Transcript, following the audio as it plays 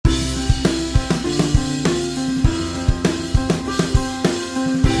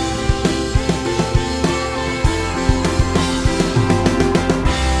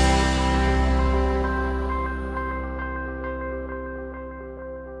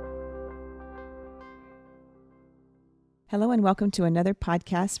Hello and welcome to another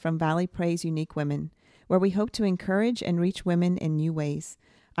podcast from Valley Praise Unique Women, where we hope to encourage and reach women in new ways.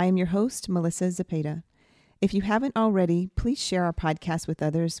 I am your host, Melissa Zepeda. If you haven't already, please share our podcast with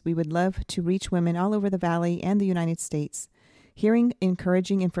others. We would love to reach women all over the Valley and the United States. Hearing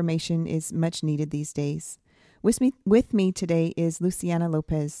encouraging information is much needed these days. With me today is Luciana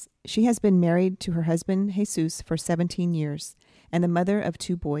Lopez. She has been married to her husband, Jesus, for 17 years and the mother of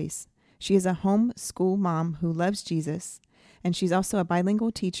 2 boys. She is a home school mom who loves Jesus, and she's also a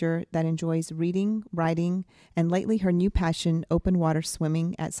bilingual teacher that enjoys reading, writing, and lately her new passion, open water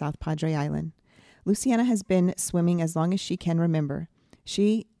swimming at South Padre Island. Luciana has been swimming as long as she can remember.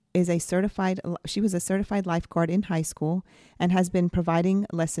 She was a certified lifeguard in high school and has been providing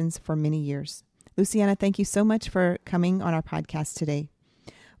lessons for many years. Luciana, thank you so much for coming on our podcast today.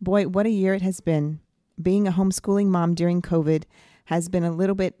 Boy, what a year it has been. Being a homeschooling mom during COVID has been a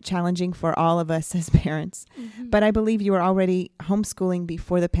little bit challenging for all of us as parents. Mm-hmm. But I believe you were already homeschooling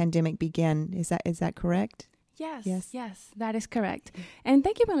before the pandemic began. Is that correct? Yes, that is correct. And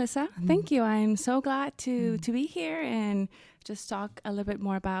thank you, Melissa. Mm-hmm. Thank you. I'm so glad to be here and just talk a little bit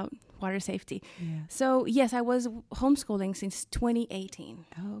more about water safety. Yeah. So, yes, I was homeschooling since 2018.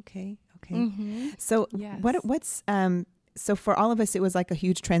 Oh, okay. Mm-hmm. So what's so for all of us, it was like a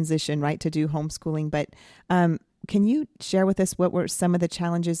huge transition, right, to do homeschooling. But can you share with us what were some of the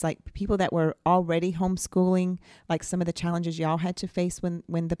challenges, like people that were already homeschooling, like some of the challenges y'all had to face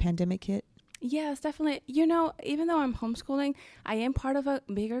when the pandemic hit? Yes, definitely. You know, even though I'm homeschooling, I am part of a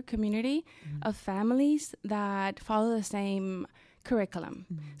bigger community of families that follow the same curriculum.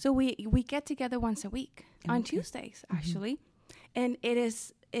 Mm-hmm. So we get together once a week on Tuesdays, actually. And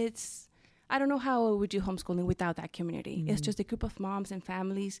it's I don't know how I would do homeschooling without that community. Mm-hmm. It's just a group of moms and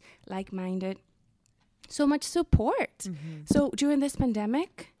families, like-minded. So much support. Mm-hmm. So during this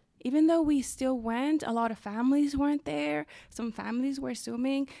pandemic, even though we still went, a lot of families weren't there. Some families were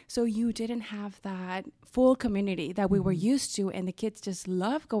Zooming. So you didn't have that full community that we were used to. And the kids just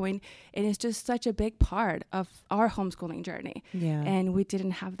love going. And it's just such a big part of our homeschooling journey. Yeah. And we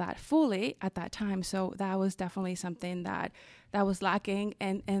didn't have that fully at that time. So that was definitely something that was lacking.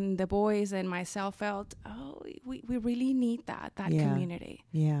 And the boys and myself felt, we really need that community.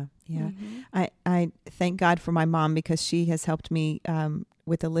 Yeah. Mm-hmm. I thank God for my mom because she has helped me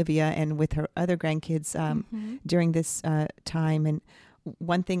with Olivia and with her other grandkids during this time. And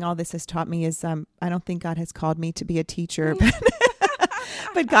one thing all this has taught me is I don't think God has called me to be a teacher,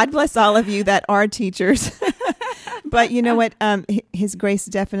 but God bless all of you that are teachers. But you know what? His grace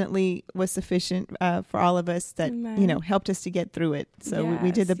definitely was sufficient for all of us that, helped us to get through it. So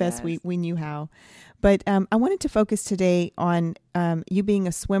we did the best we knew how. But I wanted to focus today on you being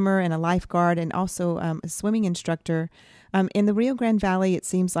a swimmer and a lifeguard and also a swimming instructor. In the Rio Grande Valley, it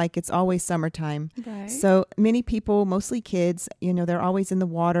seems like it's always summertime. Right. So many people, mostly kids, they're always in the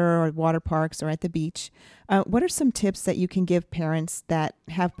water or water parks or at the beach. What are some tips that you can give parents that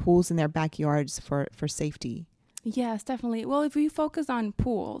have pools in their backyards for safety? Yes, definitely. Well, if we focus on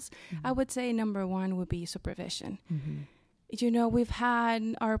pools, I would say number 1 would be supervision. Mm-hmm. We've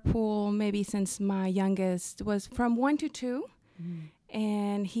had our pool maybe since my youngest was from 1 to 2,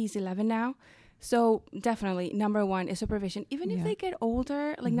 and he's 11 now. So definitely number 1 is supervision. Even if they get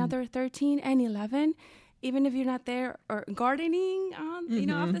older, like now they're 13 and 11, even if you're not there or gardening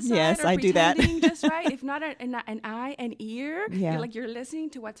on, off the side. Yes, or I do that. Just right. If not an eye, an ear, you're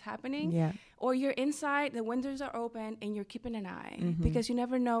listening to what's happening. Yeah. Or you're inside, the windows are open, and you're keeping an eye because you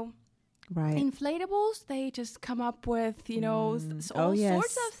never know. Right. Inflatables, they just come up with, all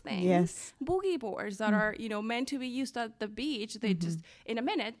sorts of things. Yes. Boogie boards that are, meant to be used at the beach. They just, in a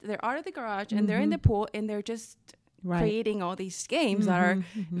minute, they're out of the garage and they're in the pool and they're just creating all these games that are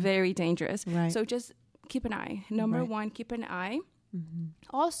very dangerous. Right. So just keep an eye. Number 1, keep an eye. Mm-hmm.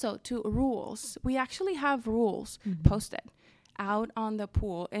 Also, to rules. We actually have rules posted out on the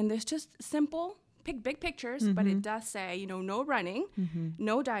pool, and there's just simple, big pictures, but it does say, no running,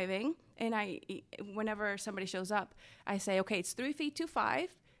 no diving. And whenever somebody shows up, I say, okay, it's 3 feet to 5.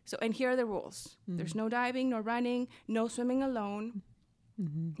 So, and here are the rules. There's no diving, no running, no swimming alone.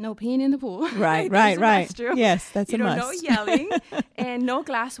 No peeing in the pool. Right. That's true. Yes, that's a must. No yelling and no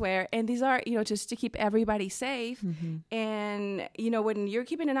glassware. And these are, just to keep everybody safe. And, when you're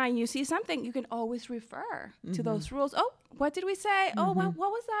keeping an eye and you see something, you can always refer to those rules. Oh, what did we say? Oh, what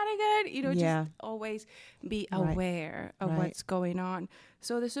was that again? Just always be aware of what's going on.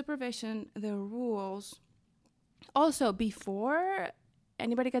 So the supervision, the rules. Also, before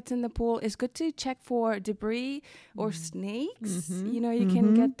anybody gets in the pool, it's good to check for debris or snakes. You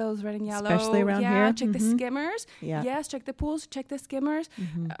can get those red and yellow. Especially around here. Check the skimmers. Yeah. Yes, check the pools, check the skimmers.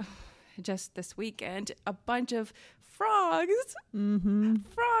 just this weekend a bunch of frogs.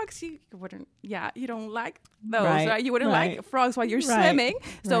 Frogs, you don't like those, right? You wouldn't like frogs while you're swimming.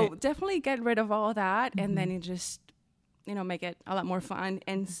 So definitely get rid of all that, and then you just, make it a lot more fun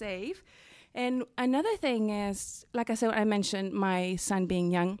and safe. And another thing is, like I mentioned, my son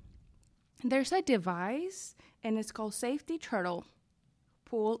being young, there's a device, and it's called Safety Turtle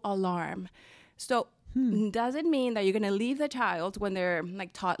Pool Alarm. So doesn't mean that you're going to leave the child when they're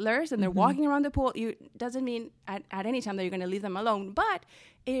like toddlers and they're walking around the pool. Doesn't mean at any time that you're going to leave them alone. But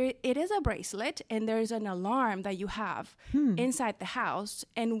it is a bracelet, and there's an alarm that you have inside the house.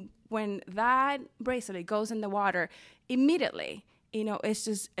 And when that bracelet goes in the water, immediately, it's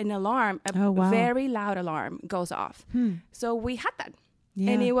just an alarm, very loud alarm goes off. So we had that.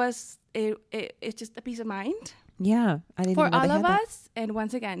 Yeah. And it's just a peace of mind. Yeah. I didn't for know all of us. And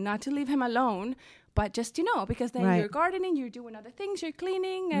once again, not to leave him alone, but just because then you're gardening, you're doing other things, you're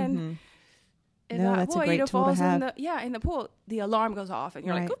cleaning, and that's a great tool to have. In the pool, the alarm goes off, and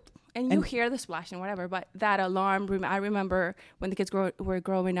you're like, oop, and you hear the splash and whatever. But that alarm, I remember when the kids were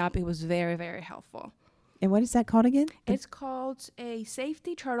growing up, it was very, very helpful. And what is that called again? It's called a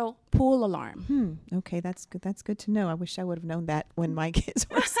Safety Turtle Pool Alarm. Okay, that's good. That's good to know. I wish I would have known that when my kids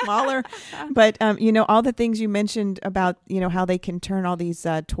were smaller. But, all the things you mentioned about, how they can turn all these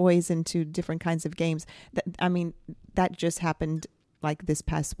toys into different kinds of games. That just happened like this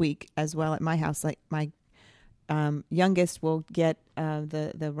past week as well at my house. Like my youngest will get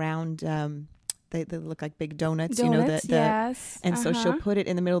the round... They look like big donuts, yes. And so she'll put it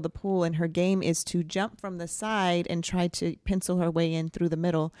in the middle of the pool, and her game is to jump from the side and try to pencil her way in through the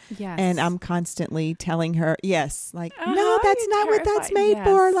middle. Yes. And I'm constantly telling her, no, that's not what that's made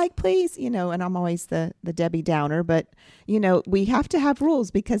for. Like, please, and I'm always the Debbie Downer, but we have to have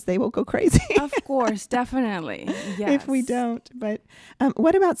rules because they will go crazy. Of course, definitely. Yes. If we don't. But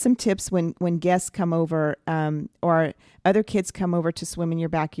what about some tips when guests come over, or other kids come over to swim in your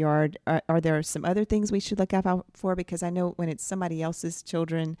backyard? Are there some other things we should look out for? Because I know when it's somebody else's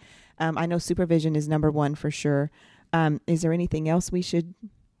children, I know supervision is number one for sure. Is there anything else we should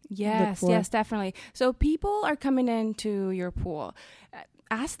look for? Yes, definitely. So people are coming into your pool.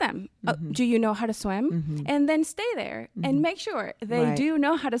 Ask them, do you know how to swim? And then stay there and make sure they do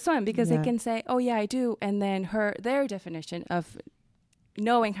know how to swim, because they can say, oh, yeah, I do. And then their definition of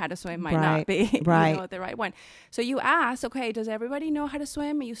knowing how to swim might not be the right one. So you ask, okay, does everybody know how to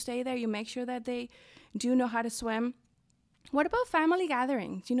swim? You stay there. You make sure that they do know how to swim. What about family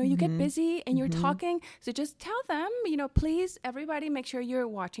gatherings? You get busy and you're talking. So just tell them, please, everybody, make sure you're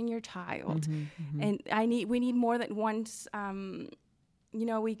watching your child. And we need more than once.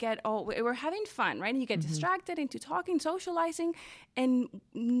 We're having fun, right? And you get distracted into talking, socializing, and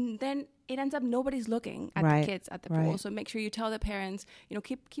then it ends up nobody's looking at the kids at the pool. So make sure you tell the parents,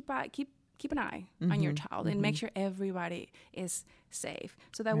 keep an eye on your child and make sure everybody is safe.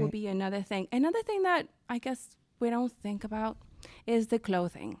 So that will be another thing. Another thing that I guess we don't think about is the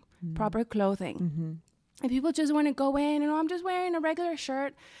clothing, proper clothing. And people just want to go in and I'm just wearing a regular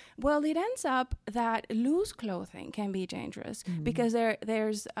shirt. Well, it ends up that loose clothing can be dangerous because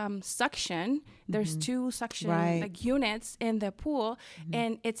there's suction. There's two suction like units in the pool,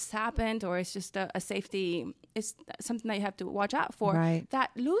 and it's happened, or it's just a safety. It's something that you have to watch out for. That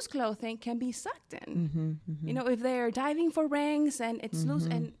loose clothing can be sucked in. If they're diving for rings and it's loose,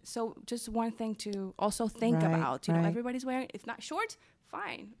 and so just one thing to also think about. Everybody's wearing, if not shorts,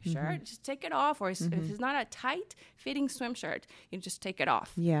 fine, shirt, just take it off. Or if it's not a tight fitting swim shirt, you just take it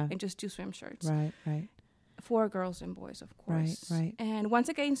off and just do swim shirts. Right. For girls and boys, of course. Right. And once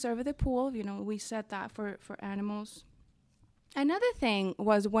again, serve at the pool, we said that for animals. Another thing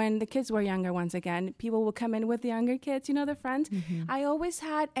was when the kids were younger, once again, people will come in with the younger kids, their friends. I always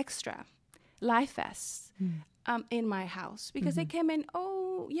had extra life vests in my house because they came in,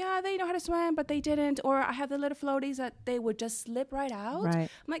 oh, yeah, they know how to swim, but they didn't. Or I have the little floaties that they would just slip right out. I'm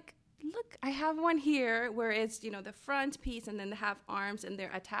like, look, I have one here where it's, the front piece and then they have arms and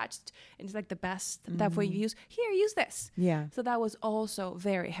they're attached. And it's like the best that we use. Here, use this. Yeah. So that was also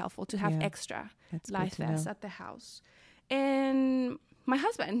very helpful to have extra life vests at the house. And my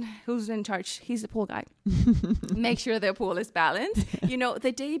husband, who's in charge, he's the pool guy. Make sure the pool is balanced,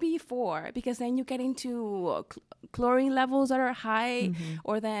 the day before, because then you get into chlorine levels that are high,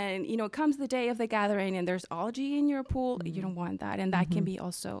 or then, comes the day of the gathering and there's algae in your pool. You don't want that. And that can be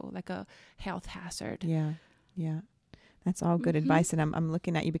also like a health hazard. Yeah. That's all good advice. And I'm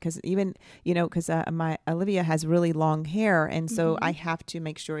looking at you because even, because my Olivia has really long hair. And so I have to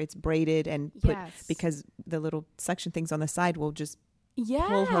make sure it's braided and put, because the little suction things on the side will just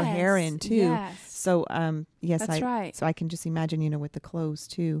pull her hair in too. Yes. So yes, that's right. So I can just imagine, with the clothes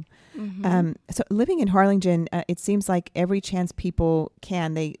too. So living in Harlingen, it seems like every chance people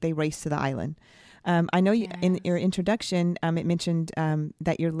can, they race to the island. I know you, in your introduction, it mentioned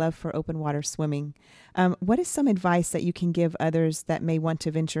that your love for open water swimming. What is some advice that you can give others that may want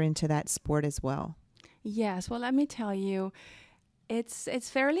to venture into that sport as well? Yes. Well, let me tell you, it's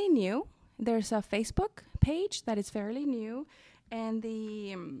fairly new. There's a Facebook page that is fairly new. And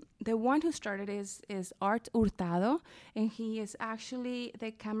the one who started is Art Hurtado, and he is actually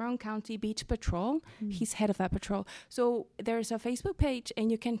the Cameron County Beach Patrol. He's head of that patrol. So there's a Facebook page,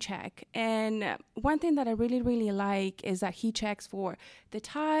 and you can check. And one thing that I really, really like is that he checks for the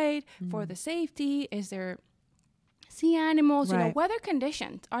tide, for the safety. Is there sea animals? Right. Weather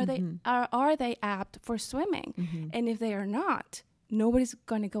conditions. Are they apt for swimming? And if they are not, nobody's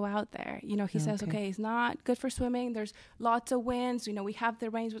going to go out there. He says, okay, it's not good for swimming. There's lots of winds. We have the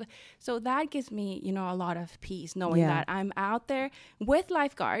rains. So that gives me, a lot of peace knowing that I'm out there with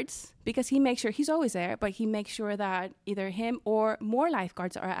lifeguards, because he makes sure he's always there, but he makes sure that either him or more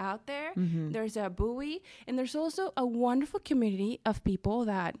lifeguards are out there. There's a buoy, and there's also a wonderful community of people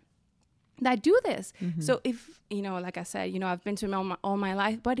that do this. So if, like I said, I've been to all my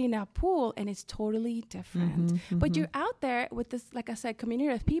life, but in a pool, and it's totally different. But you're out there with this, like I said,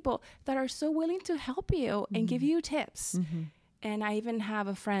 community of people that are so willing to help you and give you tips. And I even have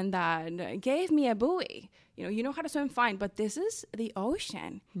a friend that gave me a buoy. You know how to swim fine, but this is the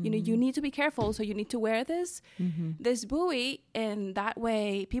ocean. You need to be careful. So you need to wear this buoy, and that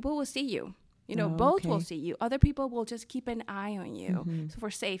way people will see you. Both will see you. Other people will just keep an eye on you. So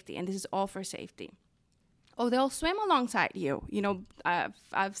for safety, and this is all for safety. Oh, they'll swim alongside you.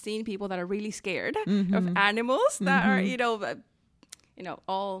 I've seen people that are really scared of animals that are,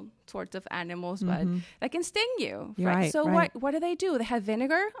 all sorts of animals, but that can sting you. Right? So what do? They have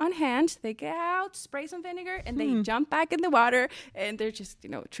vinegar on hand. They get out, spray some vinegar, and they jump back in the water, and they're just,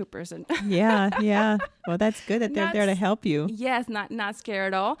 troopers. And yeah. Well, that's good that they're there to help you. Yes, not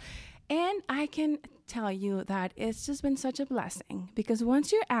scared at all. And I can tell you that it's just been such a blessing, because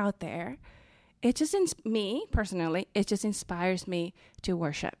once you're out there, it just, me personally, it just inspires me to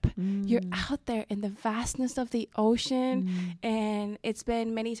worship. You're out there in the vastness of the ocean, and it's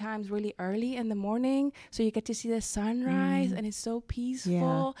been many times really early in the morning, so you get to see the sunrise, and it's so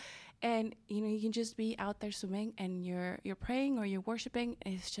peaceful. And you can just be out there swimming, and you're praying or you're worshiping.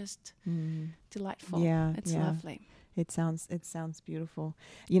 It's just delightful. It's lovely. It sounds beautiful.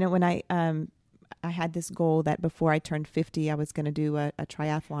 When I had this goal that before I turned 50, I was going to do a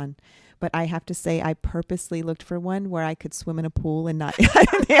triathlon, but I have to say I purposely looked for one where I could swim in a pool and not in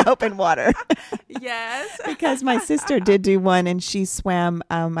the open water. Yes. Because my sister did do one, and she swam,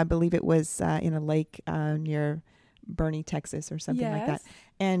 I believe it was in a lake near Bernie, Texas or something like that.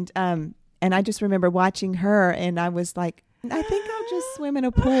 And I just remember watching her, and I was like, I think I'll just swim in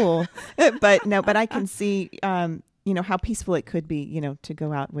a pool. But I can see, how peaceful it could be, to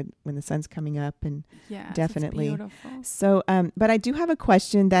go out when the sun's coming up, and definitely. It's beautiful. So, but I do have a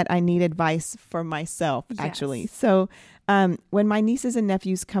question that I need advice for myself, actually. So, when my nieces and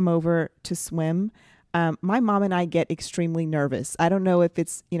nephews come over to swim, my mom and I get extremely nervous. I don't know if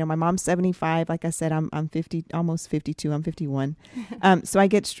it's, my mom's 75. Like I said, I'm 50, almost 52. I'm 51. So I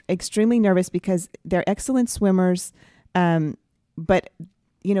get extremely nervous because they're excellent swimmers. But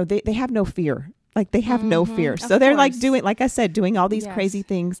they have no fear. Like they have no fear. So they're like doing all these crazy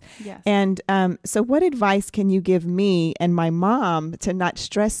things. Yes. And so what advice can you give me and my mom to not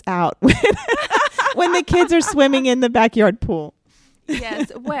stress out when the kids are swimming in the backyard pool?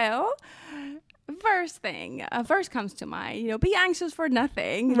 Yes. Well, first comes to mind, be anxious for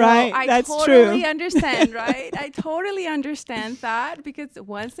nothing. Right. I totally understand, right? I totally understand that, because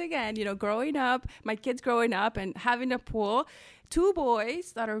once again, growing up and having a pool, two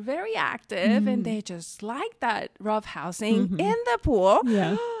boys that are very active and they just like that roughhousing in the pool.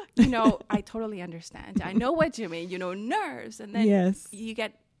 Yeah. I totally understand. I know what you mean, nerves. And then you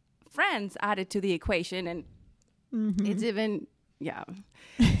get friends added to the equation, and it's even,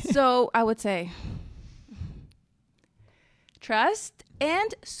 So I would say trust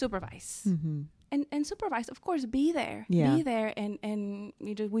and supervise. And supervise, of course, be there. Be there, and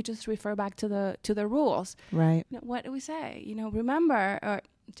we just refer back to the rules. Right. What do we say? Remember, or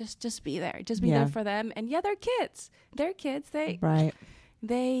just be there. Just be there for them. And they're kids. They're kids. They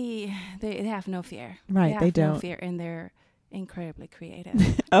have no fear. Right. They don't. No fear, and they're incredibly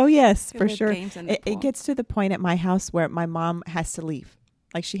creative. Oh yes, for sure. It gets to the point at my house where my mom has to leave.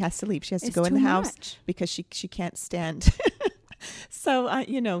 Like she has to leave. She has to go in the house because she can't stand. So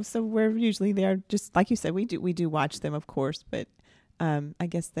so we're usually there, just like you said, we do watch them, of course, but I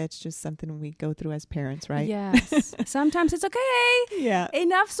guess that's just something we go through as parents, right? Yes. Sometimes it's okay. Yeah.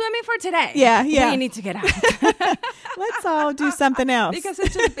 Enough swimming for today. Yeah. We need to get out. Let's all do something else. Because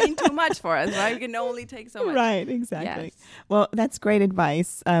it's just been too much for us, right? We can only take so much. Right, exactly. Yes. Well, that's great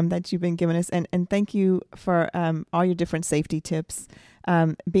advice that you've been giving us. And thank you for all your different safety tips.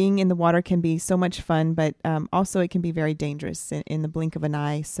 Being in the water can be so much fun, but also it can be very dangerous in the blink of an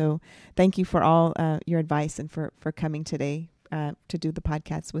eye. So thank you for all your advice and for coming today to do the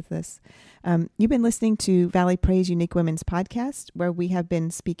podcast with us. You've been listening to Valley Praise Unique Women's podcast, where we have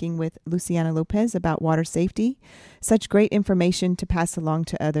been speaking with Luciana Lopez about water safety. Such great information to pass along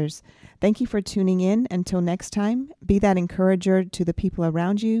to others. Thank you for tuning in. Until next time, be that encourager to the people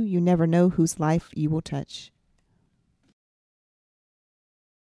around you. You never know whose life you will touch.